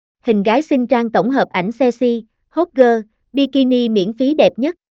Hình gái xinh trang tổng hợp ảnh sexy, hot girl, bikini miễn phí đẹp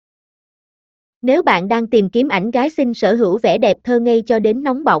nhất. Nếu bạn đang tìm kiếm ảnh gái xinh sở hữu vẻ đẹp thơ ngây cho đến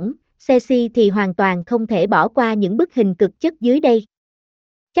nóng bỏng, sexy thì hoàn toàn không thể bỏ qua những bức hình cực chất dưới đây.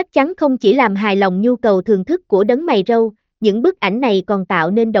 Chắc chắn không chỉ làm hài lòng nhu cầu thưởng thức của đấng mày râu, những bức ảnh này còn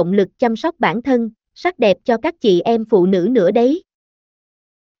tạo nên động lực chăm sóc bản thân, sắc đẹp cho các chị em phụ nữ nữa đấy.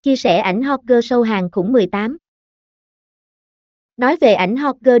 Chia sẻ ảnh hot girl sâu hàng khủng 18. Nói về ảnh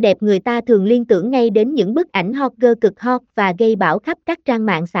hot girl đẹp, người ta thường liên tưởng ngay đến những bức ảnh hot girl cực hot và gây bão khắp các trang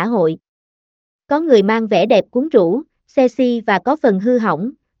mạng xã hội. Có người mang vẻ đẹp cuốn rũ, sexy và có phần hư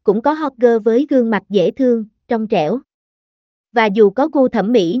hỏng, cũng có hot girl với gương mặt dễ thương, trong trẻo. Và dù có gu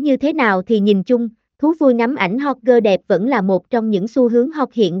thẩm mỹ như thế nào thì nhìn chung, thú vui ngắm ảnh hot girl đẹp vẫn là một trong những xu hướng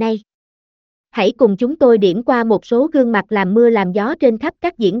hot hiện nay. Hãy cùng chúng tôi điểm qua một số gương mặt làm mưa làm gió trên khắp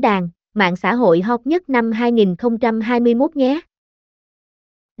các diễn đàn, mạng xã hội hot nhất năm 2021 nhé.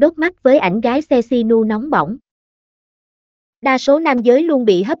 Đốt mắt với ảnh gái sexy nu nóng bỏng. Đa số nam giới luôn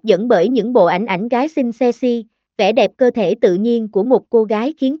bị hấp dẫn bởi những bộ ảnh gái xinh sexy, vẻ đẹp cơ thể tự nhiên của một cô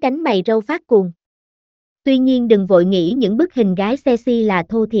gái khiến cánh mày râu phát cuồng. Tuy nhiên đừng vội nghĩ những bức hình gái sexy là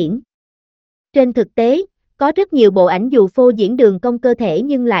thô thiển. Trên thực tế, có rất nhiều bộ ảnh dù phô diễn đường cong cơ thể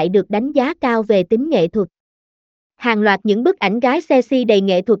nhưng lại được đánh giá cao về tính nghệ thuật. Hàng loạt những bức ảnh gái sexy đầy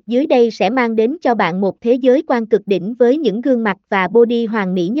nghệ thuật dưới đây sẽ mang đến cho bạn một thế giới quan cực đỉnh với những gương mặt và body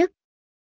hoàn mỹ nhất.